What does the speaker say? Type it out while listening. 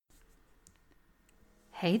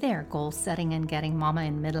Hey there, goal setting and getting mama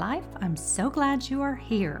in midlife. I'm so glad you are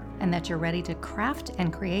here and that you're ready to craft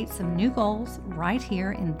and create some new goals right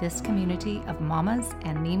here in this community of mamas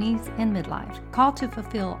and mimis in midlife, called to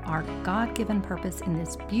fulfill our God-given purpose in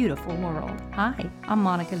this beautiful world. Hi, I'm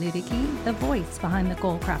Monica Ludicky, the voice behind the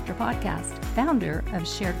Goal Crafter podcast, founder of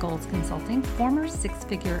Shared Goals Consulting, former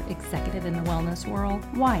six-figure executive in the wellness world,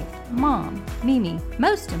 wife, mom, Mimi,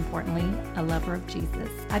 most importantly, a lover of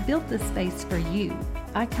Jesus. I built this space for you.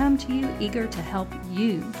 I come to you eager to help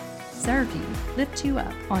you, serve you, lift you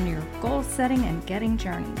up on your goal setting and getting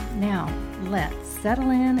journey. Now, let's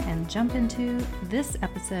settle in and jump into this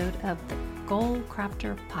episode of the Goal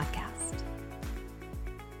Crafter podcast.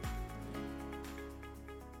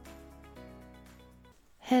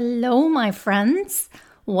 Hello, my friends.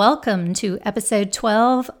 Welcome to episode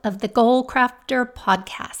 12 of the Goal Crafter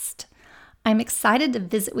podcast. I'm excited to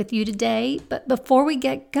visit with you today, but before we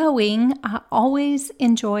get going, I always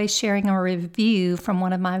enjoy sharing a review from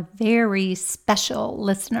one of my very special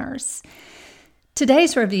listeners.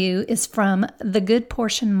 Today's review is from The Good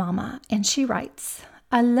Portion Mama, and she writes,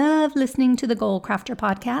 I love listening to the Goal Crafter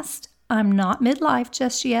podcast. I'm not midlife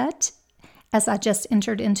just yet, as I just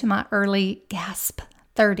entered into my early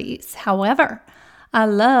 30s. However, I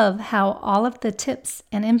love how all of the tips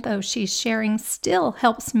and info she's sharing still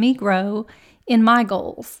helps me grow in my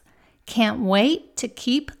goals. Can't wait to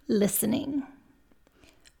keep listening.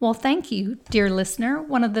 Well, thank you, dear listener.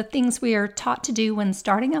 One of the things we are taught to do when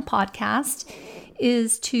starting a podcast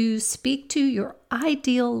is to speak to your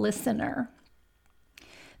ideal listener.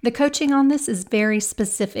 The coaching on this is very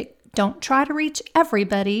specific. Don't try to reach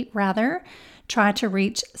everybody, rather, try to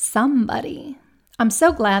reach somebody. I'm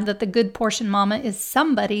so glad that the Good Portion Mama is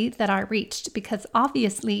somebody that I reached because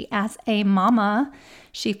obviously as a mama,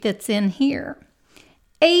 she fits in here.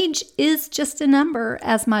 Age is just a number,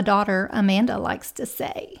 as my daughter Amanda likes to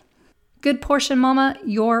say. Good Portion Mama,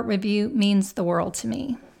 your review means the world to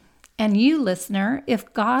me. And you, listener,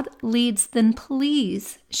 if God leads, then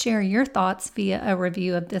please share your thoughts via a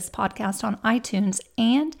review of this podcast on iTunes,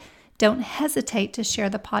 and don't hesitate to share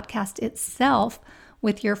the podcast itself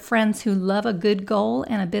with your friends who love a good goal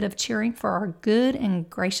and a bit of cheering for our good and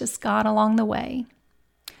gracious God along the way.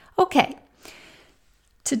 Okay,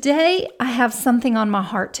 today I have something on my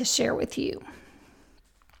heart to share with you.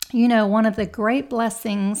 You know, one of the great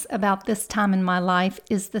blessings about this time in my life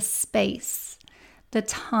is the space, the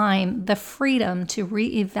time, the freedom to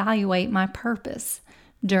reevaluate my purpose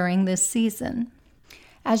during this season.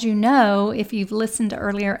 As you know, if you've listened to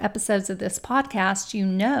earlier episodes of this podcast, you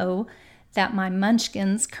know that my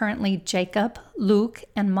munchkins, currently Jacob, Luke,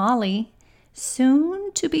 and Molly,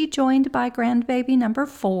 soon to be joined by grandbaby number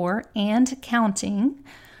 4 and counting,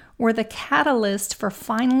 were the catalyst for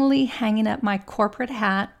finally hanging up my corporate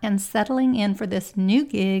hat and settling in for this new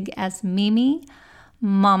gig as Mimi,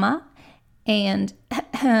 Mama, and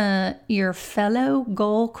your fellow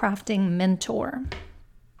goal crafting mentor.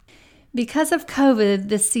 Because of COVID,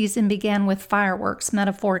 this season began with fireworks,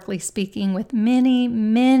 metaphorically speaking, with many,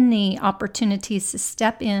 many opportunities to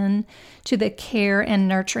step in to the care and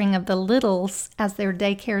nurturing of the littles as their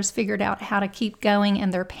daycares figured out how to keep going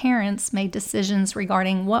and their parents made decisions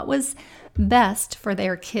regarding what was best for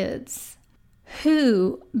their kids.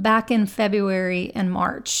 Who, back in February and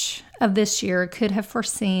March of this year, could have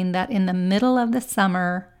foreseen that in the middle of the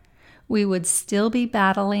summer, we would still be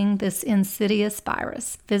battling this insidious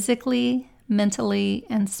virus, physically, mentally,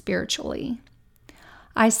 and spiritually.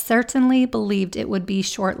 I certainly believed it would be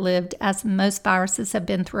short-lived, as most viruses have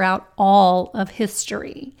been throughout all of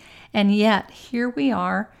history. And yet, here we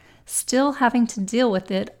are, still having to deal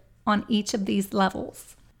with it on each of these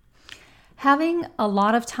levels. Having a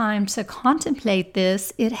lot of time to contemplate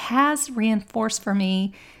this, it has reinforced for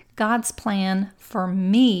me God's plan for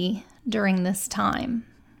me during this time.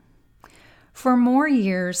 For more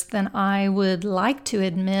years than I would like to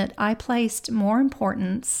admit, I placed more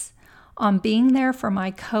importance on being there for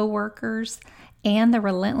my coworkers and the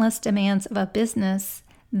relentless demands of a business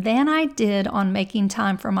than I did on making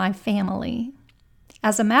time for my family.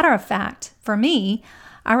 As a matter of fact, for me,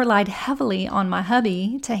 I relied heavily on my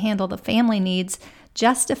hubby to handle the family needs,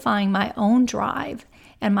 justifying my own drive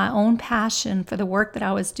and my own passion for the work that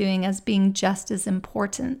I was doing as being just as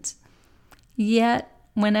important. Yet,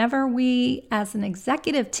 whenever we, as an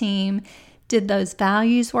executive team, did those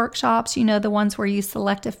values workshops, you know, the ones where you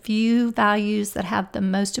select a few values that have the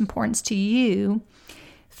most importance to you,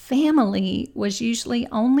 family was usually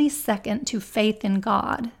only second to faith in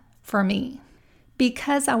God for me.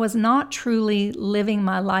 Because I was not truly living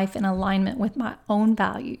my life in alignment with my own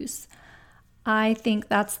values, I think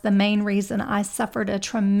that's the main reason I suffered a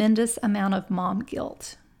tremendous amount of mom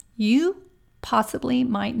guilt. You possibly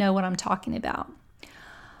might know what I'm talking about.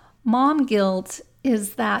 Mom guilt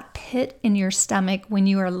is that pit in your stomach when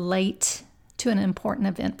you are late to an important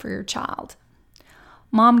event for your child.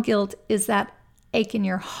 Mom guilt is that ache in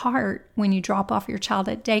your heart when you drop off your child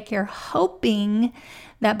at daycare, hoping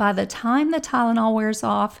that by the time the Tylenol wears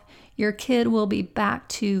off, your kid will be back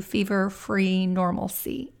to fever-free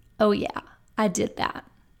normalcy. Oh yeah, I did that.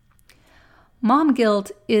 Mom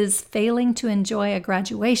guilt is failing to enjoy a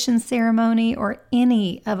graduation ceremony or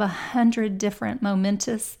any of 100 different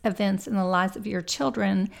momentous events in the lives of your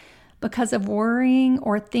children because of worrying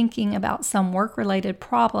or thinking about some work-related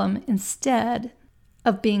problem instead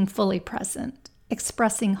of being fully present,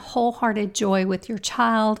 expressing wholehearted joy with your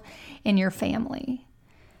child and your family.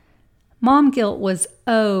 Mom guilt was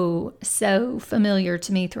so familiar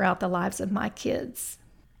to me throughout the lives of my kids.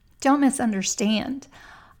 Don't misunderstand.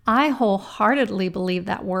 I wholeheartedly believe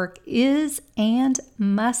that work is and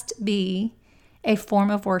must be a form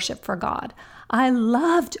of worship for God. I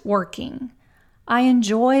loved working. I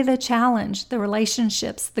enjoy the challenge, the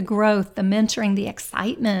relationships, the growth, the mentoring, the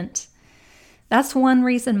excitement. That's one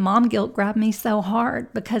reason mom guilt grabbed me so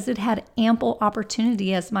hard, because it had ample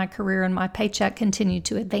opportunity as my career and my paycheck continued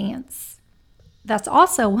to advance. That's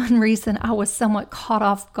also one reason I was somewhat caught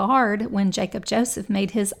off guard when Jacob Joseph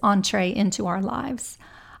made his entree into our lives.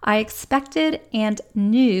 I expected and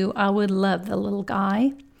knew I would love the little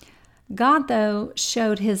guy. God, though,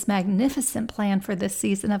 showed his magnificent plan for this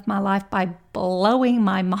season of my life by blowing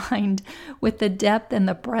my mind with the depth and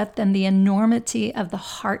the breadth and the enormity of the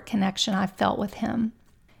heart connection I felt with him.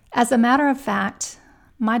 As a matter of fact,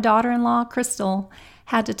 my daughter-in-law, Crystal,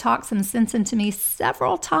 had to talk some sense into me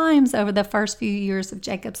several times over the first few years of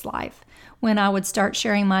Jacob's life when I would start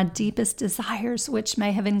sharing my deepest desires, which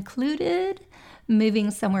may have included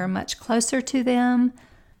moving somewhere much closer to them,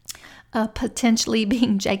 potentially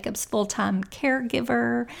being Jacob's full-time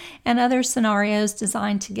caregiver, and other scenarios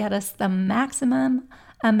designed to get us the maximum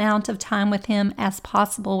amount of time with him as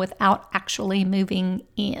possible without actually moving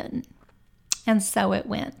in. And so it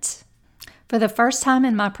went. For the first time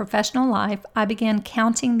in my professional life, I began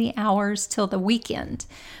counting the hours till the weekend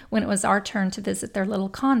when it was our turn to visit their little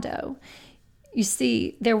condo. You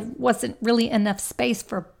see, there wasn't really enough space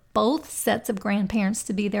for both sets of grandparents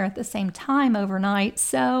to be there at the same time overnight,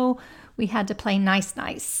 so we had to play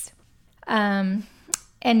nice. And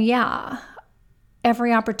yeah,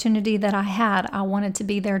 every opportunity that I had, I wanted to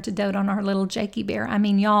be there to dote on our little Jakey bear. I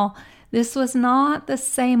mean, y'all, this was not the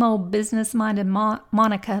same old business-minded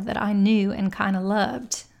Monica that I knew and kind of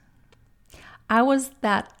loved. I was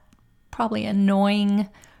that probably annoying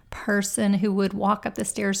person who would walk up the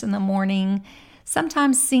stairs in the morning,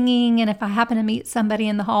 sometimes singing, and if I happen to meet somebody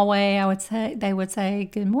in the hallway, they would say,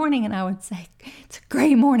 "Good morning," and I would say, "It's a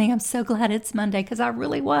great morning. I'm so glad it's Monday," because I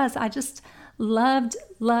really was. I just loved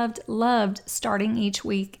starting each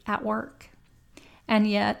week at work. And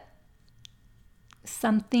yet,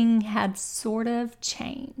 something had sort of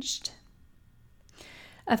changed.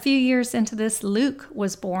 A few years into this, Luke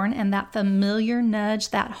was born, and that familiar nudge,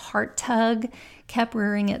 that heart tug, kept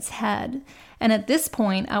rearing its head. And at this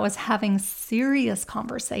point, I was having serious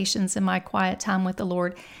conversations in my quiet time with the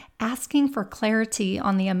Lord, asking for clarity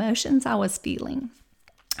on the emotions I was feeling.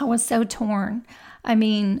 I was so torn. I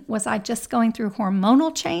mean, was I just going through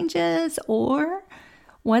hormonal changes, or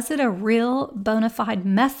was it a real bona fide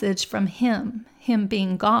message from Him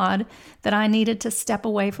being God, that I needed to step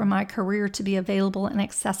away from my career to be available and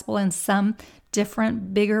accessible in some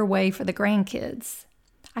different, bigger way for the grandkids?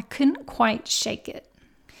 I couldn't quite shake it.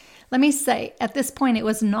 Let me say, at this point, it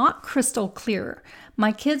was not crystal clear.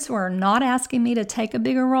 My kids were not asking me to take a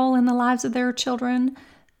bigger role in the lives of their children.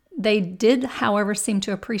 They did, however, seem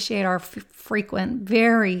to appreciate our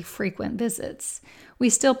very frequent visits. We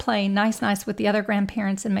still play nice with the other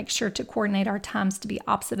grandparents and make sure to coordinate our times to be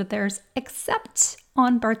opposite of theirs, except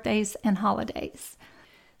on birthdays and holidays.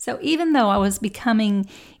 So even though I was becoming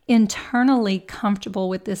internally comfortable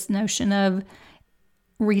with this notion of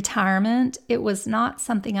retirement, it was not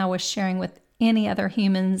something I was sharing with any other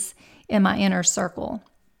humans in my inner circle.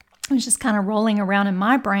 It was just kind of rolling around in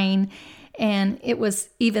my brain, and it was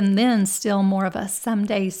even then still more of a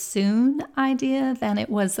someday soon idea than it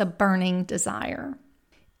was a burning desire.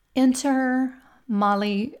 Enter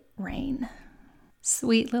Molly Rain,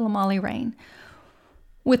 sweet little Molly Rain,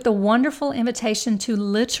 with the wonderful invitation to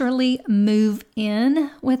literally move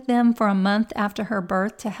in with them for a month after her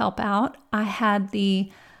birth to help out. I had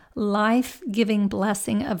the life-giving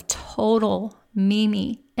blessing of total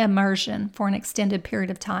Mimi immersion for an extended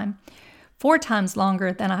period of time. 4 times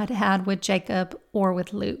longer than I'd had with Jacob or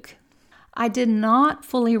with Luke. I did not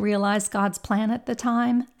fully realize God's plan at the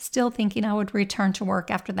time, still thinking I would return to work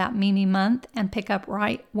after that Mimi month and pick up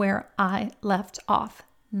right where I left off.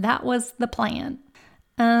 That was the plan.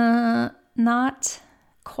 Not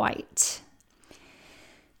quite.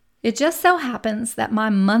 It just so happens that my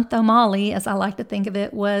month O'Malley, as I like to think of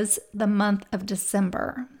it, was the month of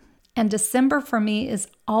December. And December for me is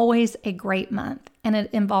always a great month, and it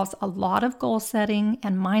involves a lot of goal setting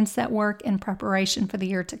and mindset work in preparation for the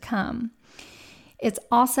year to come. It's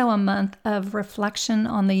also a month of reflection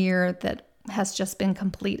on the year that has just been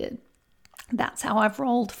completed. That's how I've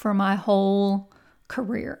rolled for my whole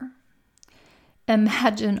career.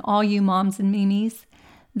 Imagine all you moms and Mimis,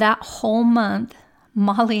 that whole month,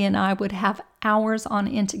 Molly and I would have hours on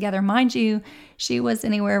end together. Mind you, she was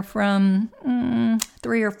anywhere from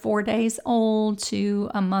 3 or 4 days old to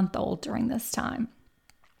a month old during this time.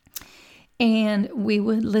 And we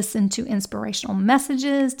would listen to inspirational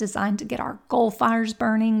messages designed to get our goal fires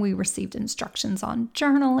burning. We received instructions on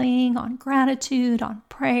journaling, on gratitude, on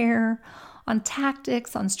prayer, on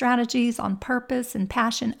tactics, on strategies, on purpose and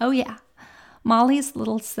passion. Oh yeah, Molly's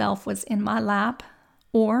little self was in my lap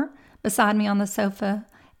or beside me on the sofa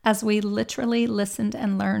as we literally listened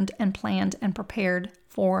and learned and planned and prepared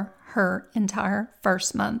for her entire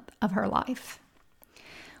first month of her life.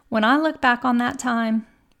 When I look back on that time,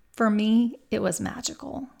 for me, it was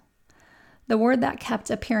magical. The word that kept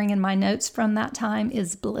appearing in my notes from that time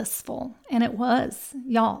is blissful. And it was,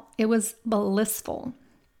 y'all, it was blissful.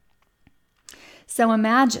 So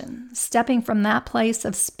imagine stepping from that place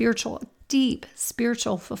of deep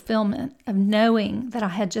spiritual fulfillment, of knowing that I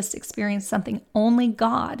had just experienced something only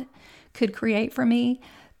God could create for me,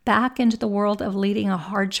 back into the world of leading a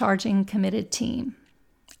hard-charging, committed team.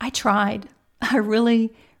 I tried. I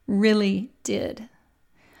really, really did.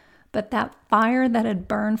 But that fire that had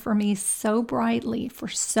burned for me so brightly for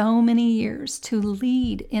so many years to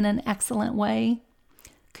lead in an excellent way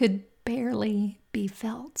could barely be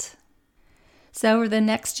felt. So over the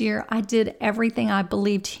next year, I did everything I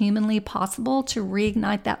believed humanly possible to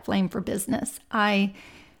reignite that flame for business. I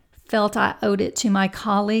felt I owed it to my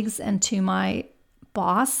colleagues and to my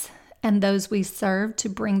boss and those we served to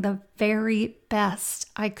bring the very best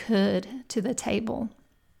I could to the table.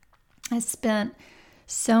 I spent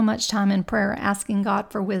so much time in prayer asking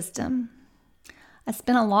God for wisdom. I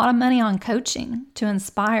spent a lot of money on coaching to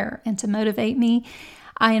inspire and to motivate me.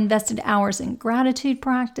 I invested hours in gratitude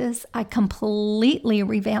practice. I completely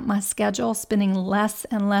revamped my schedule, spending less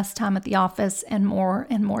and less time at the office and more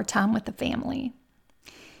time with the family.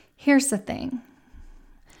 Here's the thing.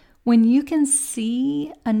 When you can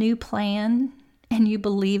see a new plan and you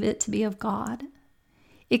believe it to be of God,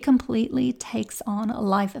 it completely takes on a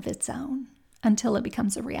life of its own until it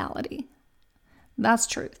becomes a reality. That's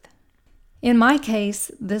truth. In my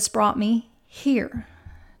case, this brought me here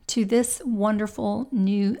to this wonderful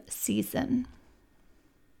new season.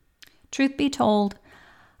 Truth be told,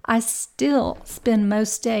 I still spend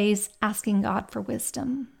most days asking God for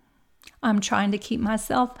wisdom. I'm trying to keep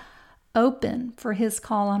myself open for His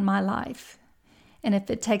call on my life. And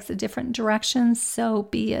if it takes a different direction, so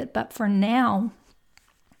be it. But for now,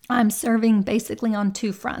 I'm serving basically on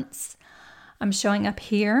 2 fronts. I'm showing up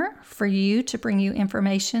here for you to bring you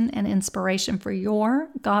information and inspiration for your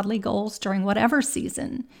godly goals during whatever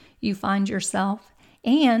season you find yourself.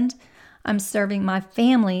 And I'm serving my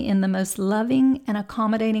family in the most loving and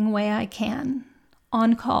accommodating way I can,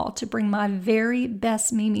 on call to bring my very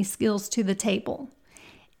best Mimi skills to the table.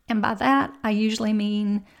 And by that, I usually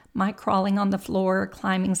mean my crawling on the floor,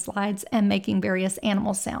 climbing slides, and making various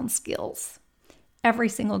animal sound skills. Every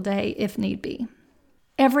single day, if need be.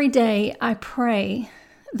 Every day, I pray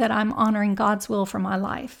that I'm honoring God's will for my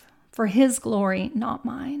life, for His glory, not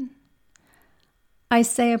mine. I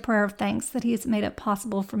say a prayer of thanks that He has made it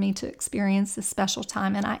possible for me to experience this special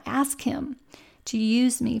time, and I ask Him to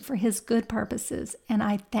use me for His good purposes, and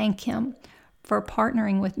I thank Him for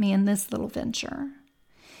partnering with me in this little venture.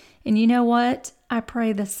 And you know what? I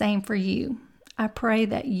pray the same for you. I pray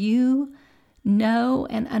that you know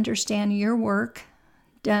and understand your work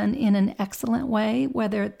done in an excellent way,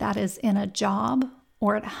 whether that is in a job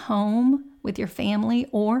or at home with your family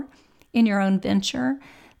or in your own venture,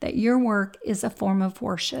 that your work is a form of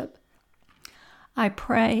worship. I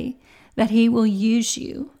pray that He will use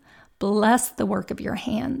you, bless the work of your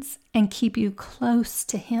hands, and keep you close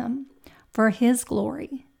to Him for His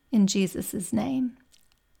glory. In Jesus' name,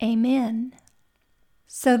 amen.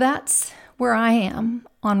 So that's where I am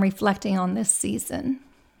on reflecting on this season.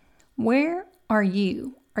 Where are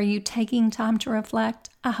you? Are you taking time to reflect?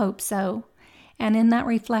 I hope so. And in that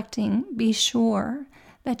reflecting, be sure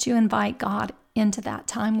that you invite God into that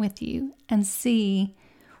time with you and see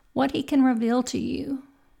what He can reveal to you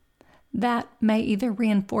that may either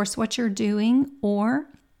reinforce what you're doing or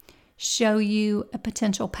show you a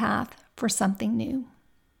potential path for something new.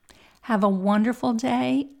 Have a wonderful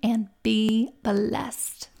day and be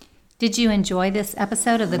blessed. Did you enjoy this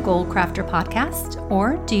episode of the Goal Crafter podcast?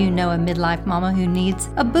 Or do you know a midlife mama who needs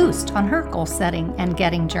a boost on her goal setting and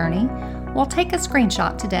getting journey? Well, take a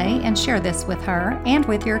screenshot today and share this with her and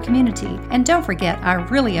with your community. And don't forget, I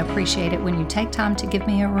really appreciate it when you take time to give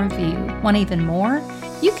me a review. Want even more?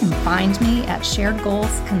 You can find me at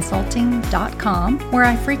sharedgoalsconsulting.com, where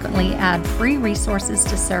I frequently add free resources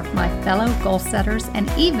to serve my fellow goal setters and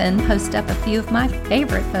even post up a few of my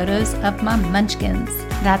favorite photos of my munchkins.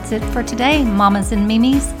 That's it for today, mamas and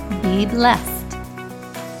mimis. Be blessed.